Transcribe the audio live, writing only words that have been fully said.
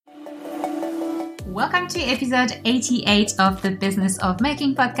Welcome to episode 88 of the Business of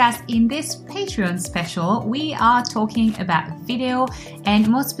Making podcast. In this Patreon special, we are talking about video and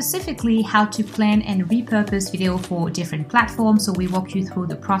more specifically how to plan and repurpose video for different platforms. So we walk you through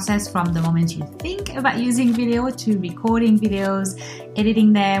the process from the moment you think about using video to recording videos,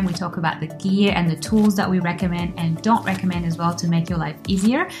 editing them. We talk about the gear and the tools that we recommend and don't recommend as well to make your life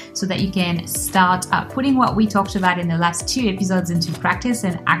easier so that you can start putting what we talked about in the last 2 episodes into practice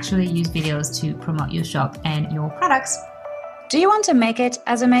and actually use videos to promote your shop and your products. Do you want to make it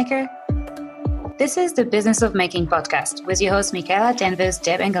as a maker? This is the Business of Making podcast with your hosts Michaela Danvers,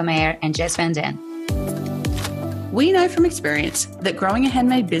 Deb Engelmeyer, and Jess Van Den. We know from experience that growing a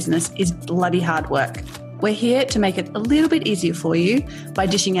handmade business is bloody hard work. We're here to make it a little bit easier for you by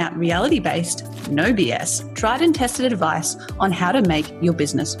dishing out reality-based, no BS, tried and tested advice on how to make your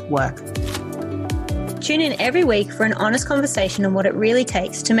business work. Tune in every week for an honest conversation on what it really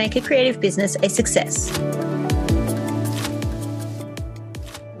takes to make a creative business a success.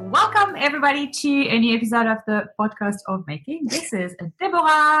 Welcome everybody to a new episode of the Podcast of Making. This is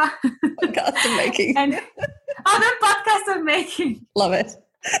Deborah. Podcast of Making. And the Podcast of Making. Love it.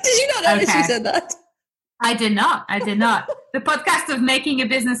 Did you not notice you said that? I did not. The Podcast of Making, a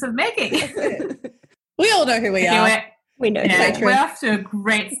Business of Making. We all know who we are. We know. We're off to a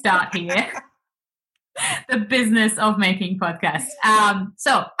great start here. The Business of Making podcast.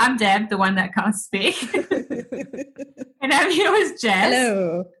 So I'm Deb, the one that can't speak. And I'm here with Jess.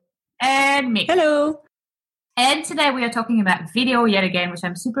 Hello. And Mick. Hello. And today we are talking about video yet again, which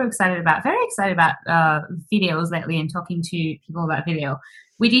I'm super excited about. Very excited about videos lately and talking to people about video.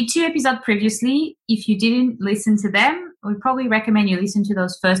 We did 2 episodes previously. If you didn't listen to them, we probably recommend you listen to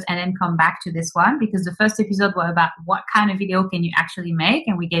those first and then come back to this one, because the first episode was about what kind of video can you actually make,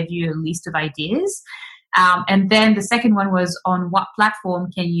 and we gave you a list of ideas. And then the second one was on what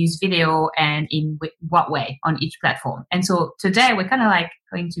platform can you use video and in what way on each platform. And so today we're kind of like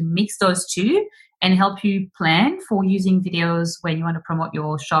going to mix those 2 and help you plan for using videos when you want to promote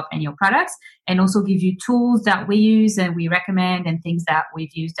your shop and your products, and also give you tools that we use and we recommend and things that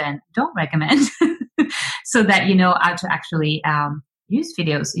we've used and don't recommend so that you know how to actually use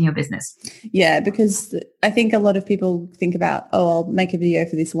videos in your business. Yeah, because I think a lot of people think about, I'll make a video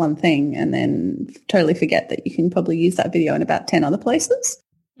for this one thing and then totally forget that you can probably use that video in about 10 other places.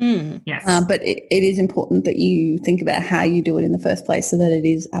 Yes. But it is important that you think about how you do it in the first place so that it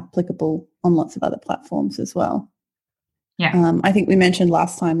is applicable on lots of other platforms as well. Yeah. I think we mentioned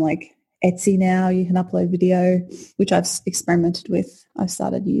last time, like Etsy now, you can upload video, which I've experimented with. I've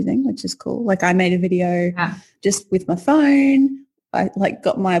started using, which is cool. Like I made a video just with my phone. I like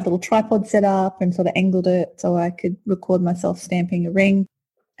got my little tripod set up and sort of angled it so I could record myself stamping a ring.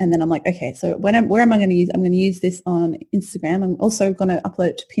 And then I'm like, okay, so where am I going to use? I'm going to use this on Instagram. I'm also going to upload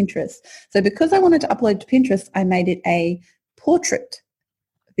it to Pinterest. So because I wanted to upload to Pinterest, I made it a portrait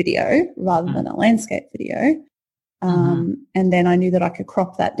video rather than a landscape video. And then I knew that I could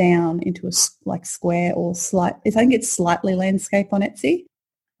crop that down into a like square or I think it's slightly landscape on Etsy.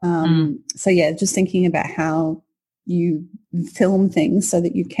 So yeah, just thinking about how you film things so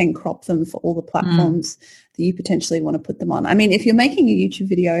that you can crop them for all the platforms that you potentially want to put them on. I mean, if you're making a YouTube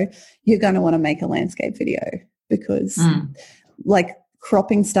video, you're going to want to make a landscape video because like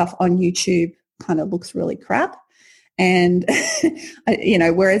cropping stuff on YouTube kind of looks really crap. And,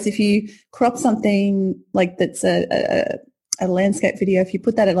 whereas if you crop something like that's a landscape video, if you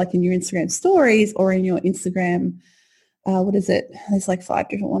put that like in your Instagram stories or in your Instagram what is it? There's like 5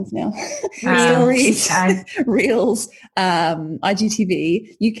 different ones now. Stories, Reels,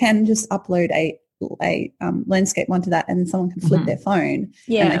 IGTV. You can just upload a landscape one to that, and someone can flip their phone.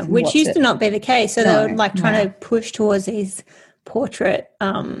 Yeah, which used to not be the case. So they were like trying to push towards these portrait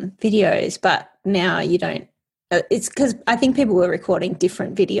videos, but now you don't. It's because I think people were recording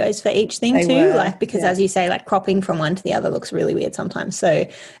different videos for each thing because as you say, like cropping from one to the other looks really weird sometimes. So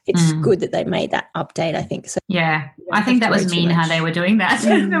it's good that they made that update, I think. So yeah, I think that was mean how they were doing that.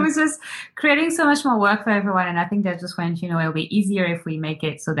 It was just creating so much more work for everyone. And I think they just went, it'll be easier if we make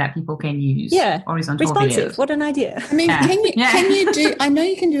it so that people can use horizontal responsive. videos. What an idea. I mean, can you do, I know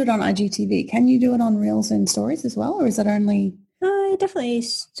you can do it on IGTV. Can you do it on Reels and Stories as well? Or is it only... definitely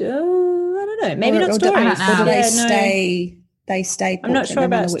I don't know. Maybe not stories. Or do they stay? They stay. I'm not sure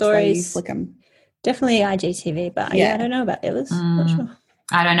about stories. You flick them. Definitely IGTV, but I don't know about the others. Not sure.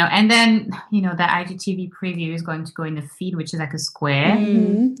 I don't know. And then the IGTV preview is going to go in the feed, which is like a square.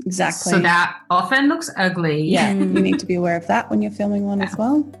 Exactly. So that often looks ugly. Yeah, you need to be aware of that when you're filming one as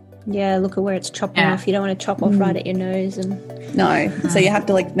well. Yeah, look at where it's chopping off. You don't want to chop off right at your nose. No. So you have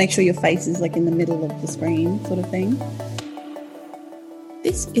to like make sure your face is like in the middle of the screen, sort of thing.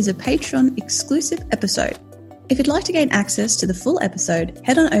 This is a Patreon exclusive episode. If you'd like to gain access to the full episode,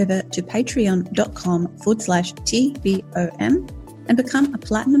 head on over to patreon.com/TBOM and become a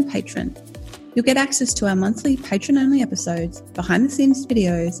platinum patron. You'll get access to our monthly patron-only episodes, behind-the-scenes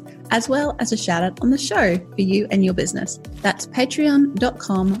videos, as well as a shout-out on the show for you and your business. That's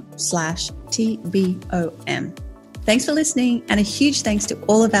patreon.com/TBOM. Thanks for listening, and a huge thanks to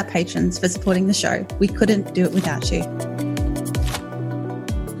all of our patrons for supporting the show. We couldn't do it without you.